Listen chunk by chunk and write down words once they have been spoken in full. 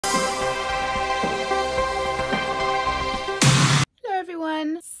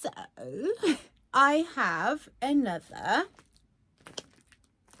I have another.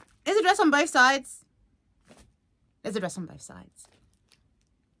 There's a dress on both sides. There's a dress on both sides.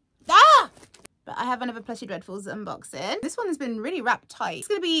 Ah! But I have another Plushie Dreadfuls unboxing. This one has been really wrapped tight. It's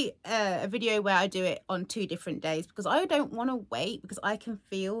going to be a video where I do it on 2 different days because I don't want to wait, because I can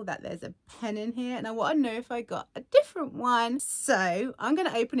feel that there's a pen in here and I want to know if I got a different one. So I'm going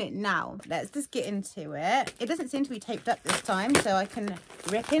to open it now. Let's just get into it. It doesn't seem to be taped up this time, so I can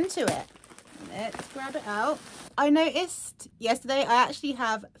rip into it. Let's grab it out. I noticed yesterday I actually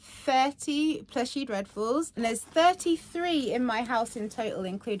have 30 Plushie Dreadfuls, and there's 33 in my house in total,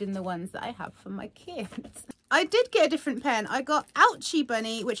 including the ones that I have for my kids. I did get a different pen. I got Ouchie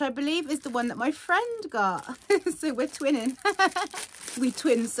Bunny, which I believe is the one that my friend got. So we're twinning. We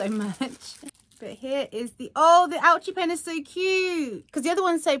twin so much. But here is the, oh, the Ouchie pen is so cute. Because the other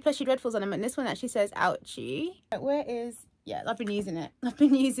ones say Plushie Dreadfuls on them, and this one actually says Ouchie. Where is... Yeah, I've been using it. I've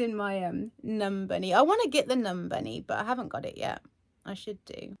been using my Num Bunny. I want to get the Num Bunny, but I haven't got it yet. I should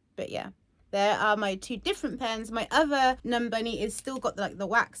do. But yeah, there are my 2 different pens. My other Num Bunny is still got like the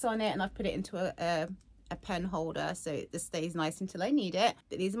wax on it, and I've put it into a pen holder so it just stays nice until I need it.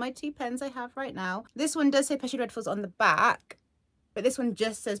 But these are my 2 pens I have right now. This one does say Plushie Dreadfuls on the back, but this one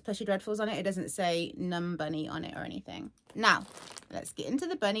just says Plushie Dreadfuls on it. It doesn't say Num Bunny on it or anything. Now, let's get into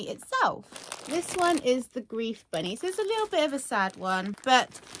the bunny itself. This one is the Grief Bunny. So it's a little bit of a sad one.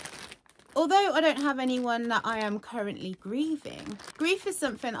 But although I don't have anyone that I am currently grieving, grief is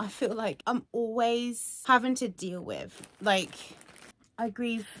something I feel like I'm always having to deal with. Like, I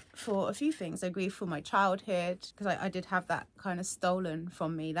grieve for a few things. I grieve for my childhood, because I did have that kind of stolen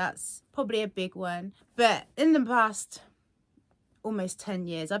from me. That's probably a big one. But in the past... almost 10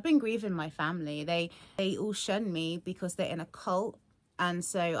 years, I've been grieving my family. They all shun me because they're in a cult, and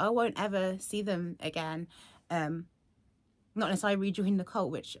so I won't ever see them again. Not unless I rejoin the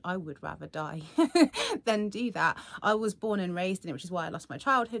cult, which I would rather die than do that. I was born and raised in it, which is why I lost my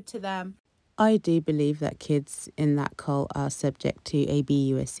childhood to them. I do believe that kids in that cult are subject to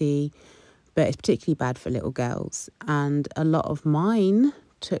ABUSE, but it's particularly bad for little girls, and a lot of mine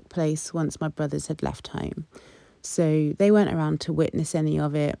took place once my brothers had left home. So they weren't around to witness any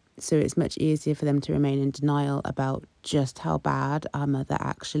of it, so it's much easier for them to remain in denial about just how bad our mother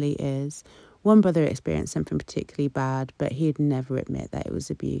actually is. One brother experienced something particularly bad, but he'd never admit that it was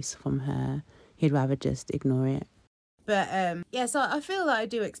abuse from her. He'd rather just ignore it. But yeah, so I feel that I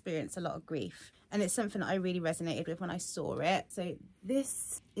do experience a lot of grief, and it's something that I really resonated with when I saw it. So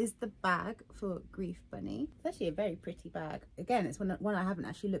this is the bag for Grief Bunny. It's actually a very pretty bag. Again, it's one I haven't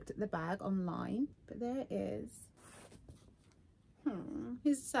actually looked at the bag online, but there it is.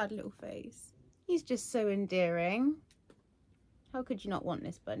 His sad little face. He's just so endearing. How could you not want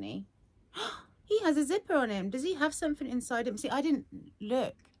this bunny? He has a zipper on him. Does he have something inside him? See, I didn't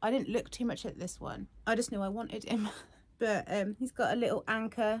look too much at this one. I just knew I wanted him. But he's got a little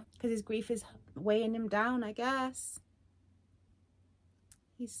anchor because his grief is weighing him down, I guess.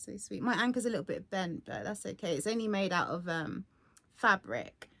 He's so sweet. My anchor's a little bit bent, but that's okay. It's only made out of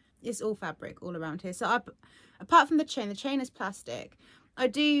fabric. It's all fabric all around here. So apart from the chain is plastic. I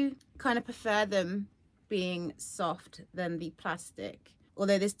do kind of prefer them being soft than the plastic.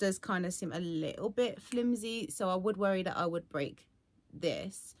 Although this does kind of seem a little bit flimsy, so I would worry that I would break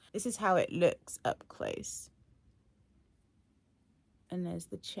this. This is how it looks up close. And there's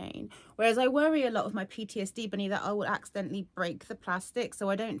the chain. Whereas I worry a lot with my PTSD bunny that I will accidentally break the plastic, so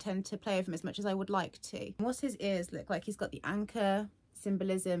I don't tend to play with him as much as I would like to. What's his ears look like? He's got the anchor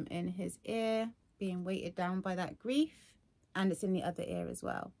symbolism in his ear, being weighted down by that grief, and it's in the other ear as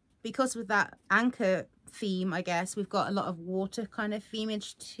well. Because with that anchor theme, I guess, we've got a lot of water kind of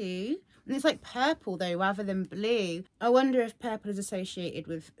themage too. And it's like purple though, rather than blue. I wonder if purple is associated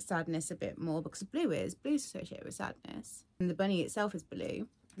with sadness a bit more, because blue's associated with sadness. And the bunny itself is blue.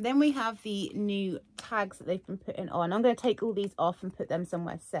 Then we have the new tags that they've been putting on. I'm going to take all these off and put them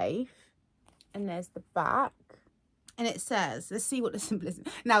somewhere safe. And there's the back. And it says, let's see what the symbolism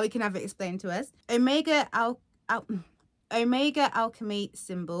is. Now we can have it explained to us. Omega alchemy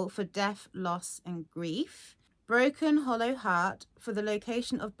symbol for death, loss and grief. Broken hollow heart for the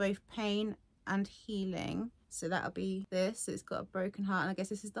location of both pain and healing. So that'll be this. So it's got a broken heart, and I guess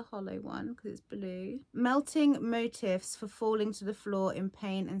this is the hollow one because it's blue. Melting motifs for falling to the floor in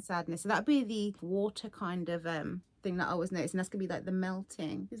pain and sadness. So that'll be the water kind of thing that I was noticing. That's gonna be like the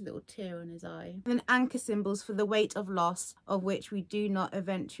melting. His little tear on his eye. And then anchor symbols for the weight of loss, of which we do not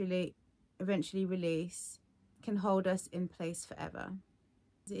eventually release, can hold us in place forever.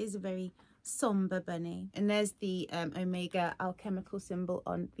 It is a very somber bunny. And there's the Omega alchemical symbol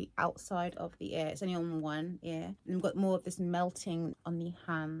on the outside of the ear. It's only on one ear. And we've got more of this melting on the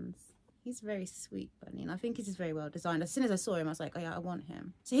hands. He's a very sweet bunny, and I think he's just very well designed. As soon as I saw him, I was like, oh yeah, I want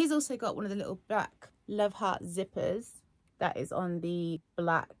him. So he's also got one of the little black love heart zippers that is on the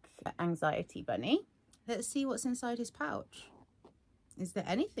black anxiety bunny. Let's see what's inside his pouch. Is there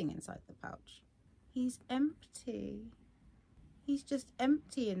anything inside the pouch? He's empty. He's just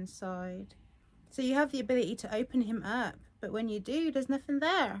empty inside. So you have the ability to open him up, but when you do, there's nothing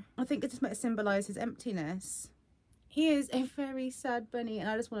there. I think it just might symbolise his emptiness. He is a very sad bunny, and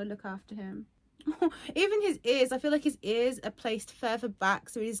I just want to look after him. Even his ears, I feel like his ears are placed further back,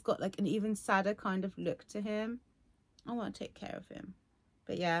 so he's got like an even sadder kind of look to him. I want to take care of him.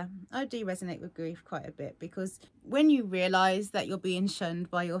 But yeah, I do resonate with grief quite a bit, because when you realise that you're being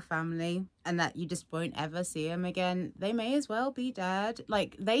shunned by your family and that you just won't ever see them again, they may as well be dead.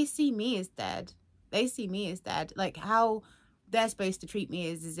 Like, they see me as dead. They see me as dead. Like, how they're supposed to treat me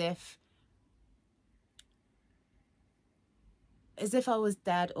is as if I was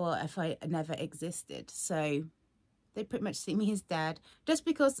dead, or if I never existed. So they pretty much see me as dead, just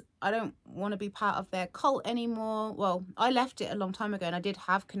because I don't want to be part of their cult anymore. Well, I left it a long time ago, and I did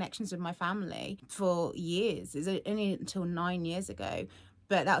have connections with my family for years. It's only until 9 years ago,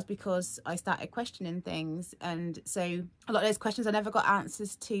 but that was because I started questioning things, and so a lot of those questions I never got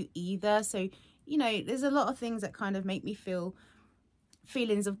answers to either. So, you know, there's a lot of things that kind of make me feel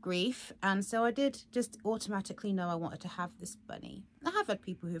feelings of grief, and so I did just automatically know I wanted to have this bunny. I have had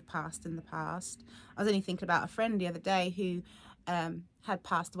people who've passed in the past. I was only thinking about a friend the other day who had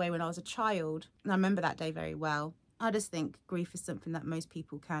passed away when I was a child, and I remember that day very well. I just think grief is something that most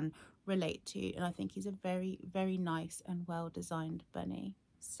people can relate to, and I think he's a very, very nice and well designed bunny.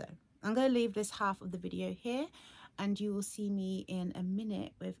 So I'm going to leave this half of the video here, and you will see me in a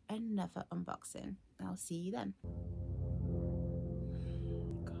minute with another unboxing. I'll see you then.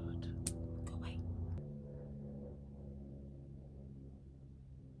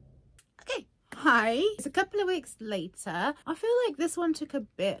 Hi, it's a couple of weeks later. I feel like this one took a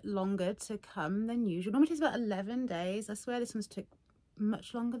bit longer to come than usual. Normally it takes about 11 days. I swear this one's took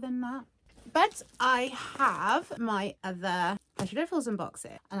much longer than that. But I have my other Plushie Dreadfuls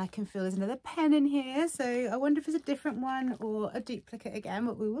unboxing, and I can feel there's another pen in here. So I wonder if it's a different one or a duplicate again,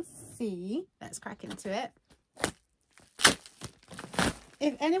 but we will see. Let's crack into it.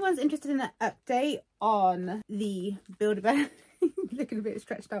 If anyone's interested in an update on the Build-A-Bear, looking a bit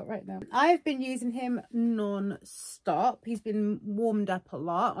stretched out right now, I've been using him non-stop. He's been warmed up a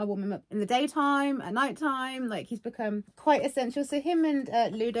lot. I warm him up in the daytime, at night time. Like, he's become quite essential. So him and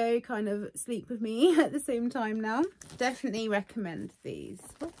Ludo kind of sleep with me at the same time now. Definitely recommend these.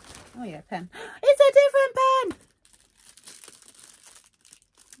 Oh yeah, pen. It's a different pen.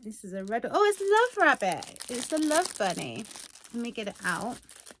 This is a red. Oh, it's Love Rabbit. It's the Love Bunny. Let me get it out.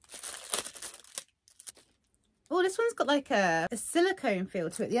 Oh, this one's got like a silicone feel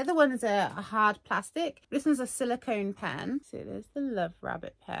to it. The other one is a hard plastic. This one's a silicone pen. So there's the Love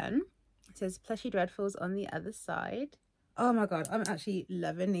Rabbit pen. It says Plushie Dreadfuls on the other side. Oh my god, I'm actually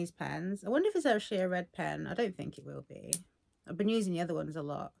loving these pens. I wonder if it's actually a red pen. I don't think it will be. I've been using the other ones a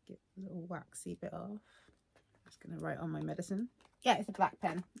lot. Get a little waxy bit off. I'm just going to write on my medicine. Yeah, it's a black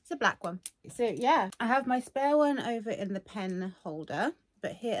pen. It's a black one. So yeah, I have my spare one over in the pen holder,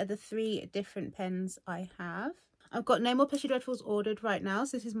 but here are the 3 different pens I have. I've got no more Plushie Dreadfuls ordered right now,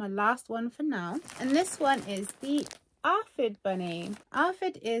 so this is my last one for now. And this one is the Aphid bunny.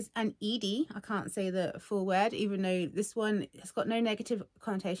 Aphid is an ED. I can't say the full word, even though this one has got no negative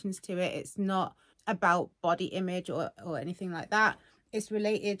connotations to it. It's not about body image or anything like that. It's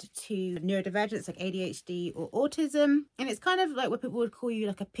related to neurodivergence like ADHD or autism. And it's kind of like what people would call you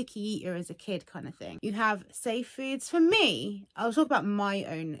like a picky eater as a kid kind of thing. You have safe foods. For me, I'll talk about my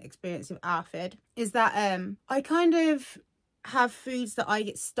own experience with Aphid, is that I kind of have foods that I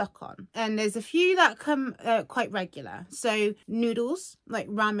get stuck on. And there's a few that come quite regular. So noodles, like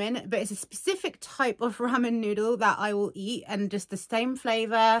ramen, but it's a specific type of ramen noodle that I will eat, and just the same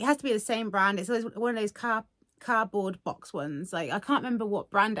flavour. It has to be the same brand. It's always one of those cardboard box ones. Like, I can't remember what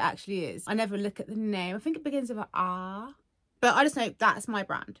brand it actually is. I never look at the name. I think it begins with an R, but I just know that's my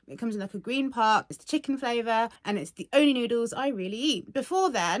brand. It comes in like a green pot. It's the chicken flavour, and it's the only noodles I really eat. Before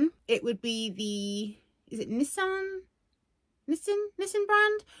then, it would be the, is it Nissan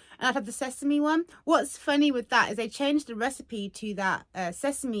brand, and I'd have the sesame one. What's funny with that is they changed the recipe to that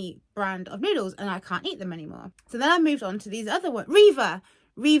sesame brand of noodles, and I can't eat them anymore. So then I moved on to these other ones,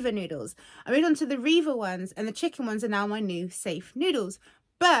 Riva noodles. I moved on to the Riva ones, and the chicken ones are now my new safe noodles.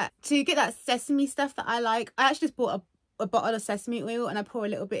 But to get that sesame stuff that I like, I actually just bought a bottle of sesame oil and I pour a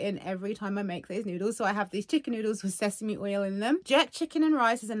little bit in every time I make those noodles. So I have these chicken noodles with sesame oil in them. Jerk chicken and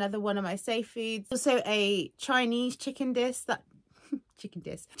rice is another one of my safe foods. Also a Chinese chicken dish that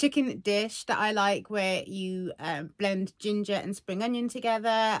chicken dish that I like, where you blend ginger and spring onion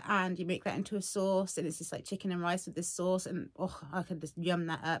together and you make that into a sauce, and it's just like chicken and rice with this sauce, and oh, I could just yum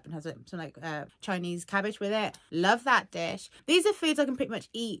that up and have some like Chinese cabbage with it. Love that dish. These are foods I can pretty much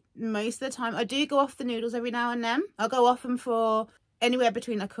eat most of the time. I do go off the noodles every now and then. I'll go off them for anywhere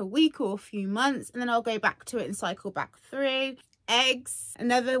between like a week or a few months, and then I'll go back to it and cycle back through. Eggs,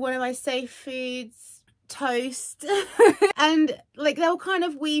 another one of my safe foods. Toast. And like they'll kind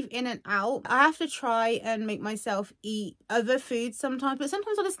of weave in and out. I have to try and make myself eat other foods sometimes, but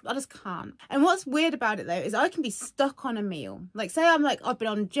sometimes I just can't. And what's weird about it though is I can be stuck on a meal. Like say I've been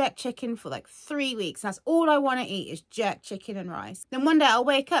on jerk chicken for like 3 weeks. That's all I want to eat is jerk chicken and rice. Then one day I'll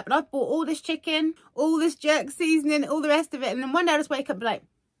wake up and I've bought all this chicken, all this jerk seasoning, all the rest of it, and then one day I'll just wake up and be like,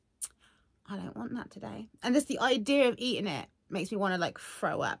 I don't want that today. And just the idea of eating it makes me want to like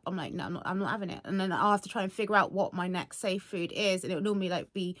throw up. I'm like, no, I'm not having it. And then I'll have to try and figure out what my next safe food is, and it would normally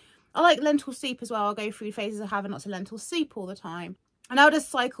like be, I like lentil soup as well. I'll go through phases of having lots of lentil soup all the time, and I'll just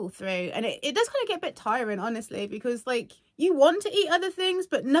cycle through, and it does kind of get a bit tiring, honestly, because like you want to eat other things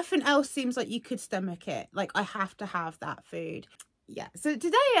but nothing else seems like you could stomach it. Like I have to have that food. Yeah, so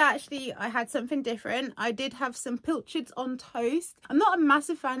today actually I had something different. I did have some pilchards on toast. I'm not a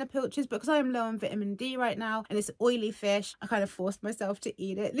massive fan of pilchards, but because I am low on vitamin D right now and it's oily fish, I kind of forced myself to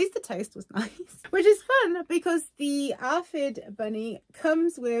eat it. At least the toast was nice, which is fun because the aphid bunny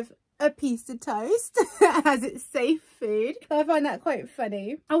comes with a piece of toast as it's safe food. I find that quite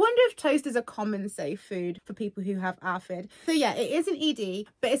funny. I wonder if toast is a common safe food for people who have aphid. So yeah, it is an ED,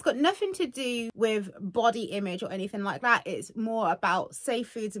 but it's got nothing to do with body image or anything like that. It's more about safe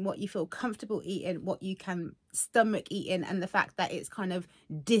foods and what you feel comfortable eating, what you can stomach eating, and the fact that it's kind of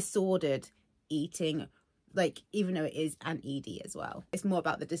disordered eating, like even though it is an ED as well. It's more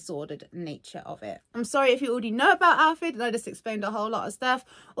about the disordered nature of it. I'm sorry if you already know about aphid and I just explained a whole lot of stuff,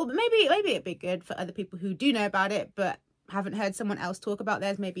 or maybe it'd be good for other people who do know about it but haven't heard someone else talk about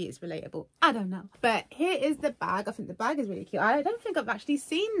theirs. Maybe it's relatable, I don't know. But here is the bag. I think the bag is really cute. I don't think I've actually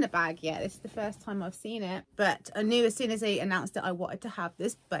seen the bag yet. This is the first time I've seen it, but I knew as soon as they announced it I wanted to have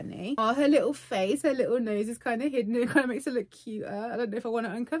this bunny. Oh, her little face, her little nose is kind of hidden. It kind of makes her look cuter. I don't know if I want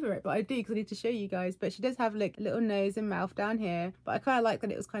to uncover it, but I do because I need to show you guys. But she does have like a little nose and mouth down here, but I kind of like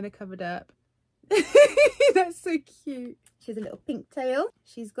that it was kind of covered up. That's so cute. She has a little pink tail.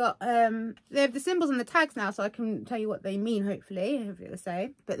 She's got they have the symbols on the tags now, so I can tell you what they mean, hopefully it will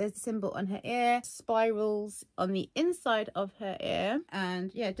say. But there's a symbol on her ear, spirals on the inside of her ear,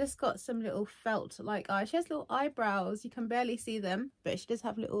 and yeah, just got some little felt like eyes. She has little eyebrows. You can barely see them, but she does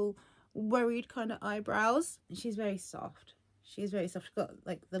have little worried kind of eyebrows, and she's very soft. She's very soft. She's got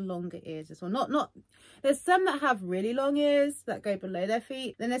like the longer ears as well. Not there's some that have really long ears that go below their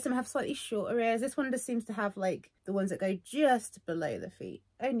feet. Then there's some that have slightly shorter ears. This one just seems to have like the ones that go just below the feet.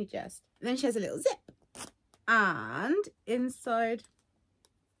 Only just. And then she has a little zip. And inside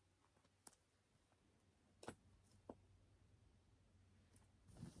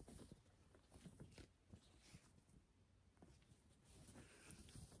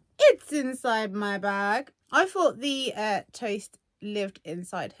it's inside my bag. I thought the toast lived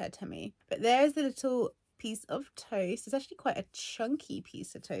inside her tummy, but there's the little piece of toast. It's actually quite a chunky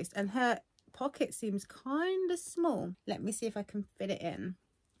piece of toast, and her pocket seems kind of small. Let me see if I can fit it in,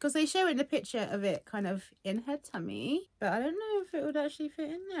 because they show in the picture of it kind of in her tummy, but I don't know if it would actually fit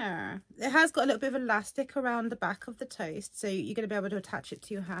in there. It has got a little bit of elastic around the back of the toast, so you're going to be able to attach it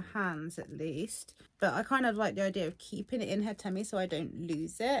to her hands at least. But I kind of like the idea of keeping it in her tummy so I don't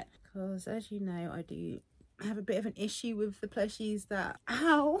lose it, because as you know, I do have a bit of an issue with the plushies that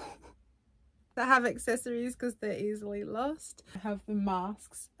that have accessories because they're easily lost. I have the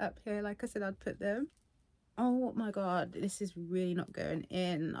masks up here, like I said I'd put them. Oh my god, this is really not going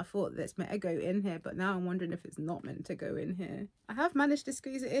in. I thought this meant to go in here, but now I'm wondering if it's not meant to go in here. I have managed to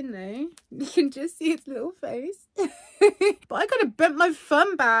squeeze it in though. You can just see its little face. But I kind of bent my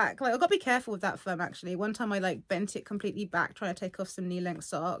thumb back. Like, I've got to be careful with that thumb actually. One time I like bent it completely back trying to take off some knee-length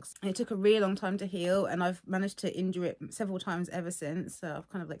socks, and it took a really long time to heal, and I've managed to injure it several times ever since, so I've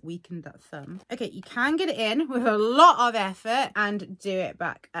kind of like weakened that thumb. Okay, you can get it in with a lot of effort and do it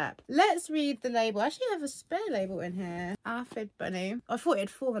back up. Let's read the label. I actually have a spare label in here. Aphid bunny. I thought it had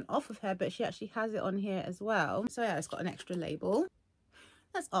fallen off of her, but she actually has it on here as well. So yeah, it's got an extra label.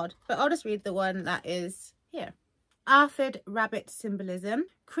 That's odd, but I'll just read the one that is here. Aphid rabbit symbolism.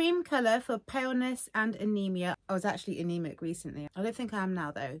 Cream colour for paleness and anemia. I was actually anemic recently. I don't think I am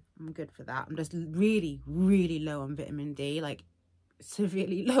now though. I'm good for that. I'm just really, really low on vitamin D. Like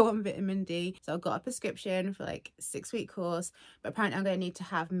severely low on vitamin D. So I've got a prescription for like a 6-week course. But apparently I'm going to need to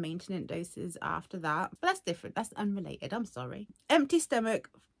have maintenance doses after that. But that's different. That's unrelated. I'm sorry. Empty stomach,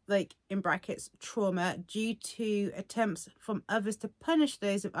 like in brackets, trauma due to attempts from others to punish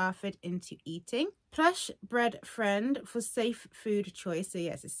those with aphid into eating. Plush bread friend for safe food choice. So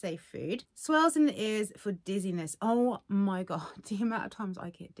yes, it's safe food. Swells in the ears for dizziness. Oh my god, the amount of times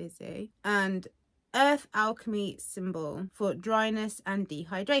I get dizzy. And earth alchemy symbol for dryness and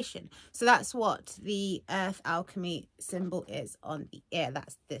dehydration. So that's what the earth alchemy symbol is on the ear.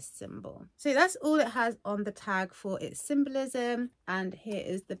 That's this symbol. So that's all it has on the tag for its symbolism. And here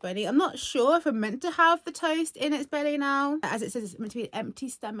is the bunny. I'm not sure if I'm meant to have the toast in its belly now, as it says it's meant to be an empty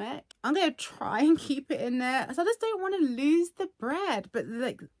stomach. I'm going to try and keep it in there, so I just don't want to lose the bread. But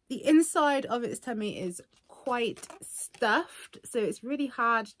like the inside of its tummy is quite stuffed, so it's really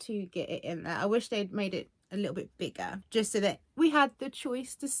hard to get it in there. I wish they'd made it a little bit bigger, just so that we had the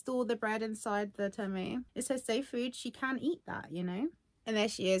choice to store the bread inside the tummy. It says safe food, she can eat that, you know. And there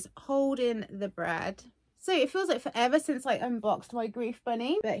she is holding the bread. So it feels like forever since I unboxed my grief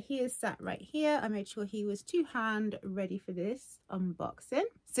bunny, but he is sat right here. I made sure he was to hand ready for this unboxing.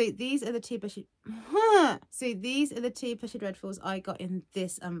 So these are the two Plushie Dreadfuls I got in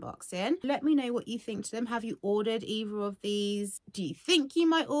this unboxing. Let me know what you think to them. Have you ordered either of these? Do you think you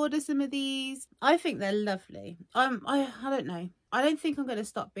might order some of these? I think they're lovely. I don't know. I don't think I'm going to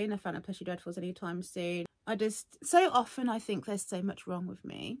stop being a fan of Plushie Dreadfuls anytime soon. So often I think there's so much wrong with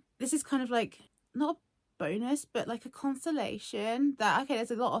me. This is kind of like, not a bonus, but like a consolation that, okay,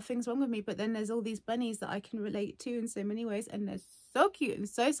 there's a lot of things wrong with me, but then there's all these bunnies that I can relate to in so many ways, and they're so cute and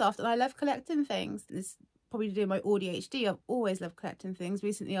so soft, and I love collecting things. This probably to do with my ADHD. I've always loved collecting things.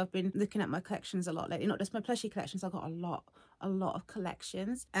 Recently I've been looking at my collections a lot lately, not just my plushie collections. I've got a lot of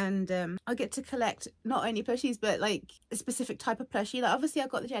collections, and I get to collect not only plushies but like a specific type of plushie. Like obviously I've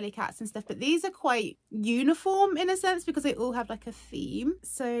got the jelly cats and stuff, but these are quite uniform in a sense because they all have like a theme.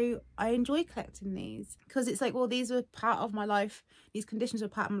 So I enjoy collecting these because it's like, well, these were part of my life, these conditions were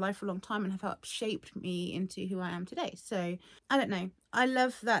part of my life for a long time and have helped shaped me into who I am today. So I don't know, I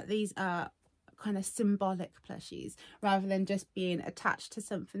love that these are kind of symbolic plushies rather than just being attached to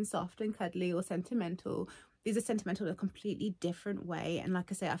something soft and cuddly or sentimental. These are sentimental in a completely different way, and like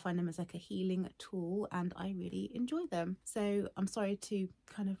I say, I find them as like a healing tool and I really enjoy them. So I'm sorry to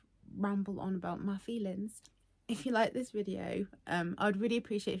kind of ramble on about my feelings. If you like this video, I would really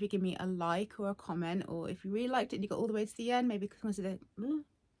appreciate if you give me a like or a comment, or if you really liked it and you got all the way to the end, maybe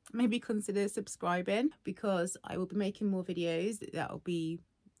consider subscribing, because I will be making more videos. That will be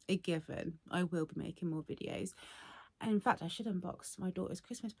a given. I will be making more videos, and in fact I should unbox my daughter's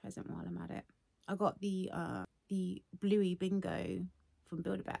Christmas present while I'm at it. I got the Bluey bingo from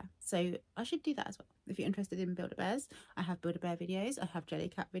Build-A-Bear, so I should do that as well. If you're interested in Build-A-Bears, I have Build-A-Bear videos, I have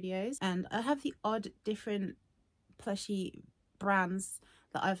Jellycat videos, and I have the odd different plushie brands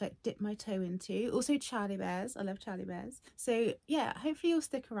that I've like dipped my toe into. Also Charlie Bears, I love Charlie Bears. So yeah, hopefully you'll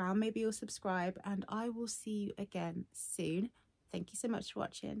stick around, maybe you'll subscribe, and I will see you again soon. Thank you so much for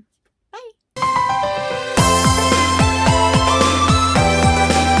watching. Bye.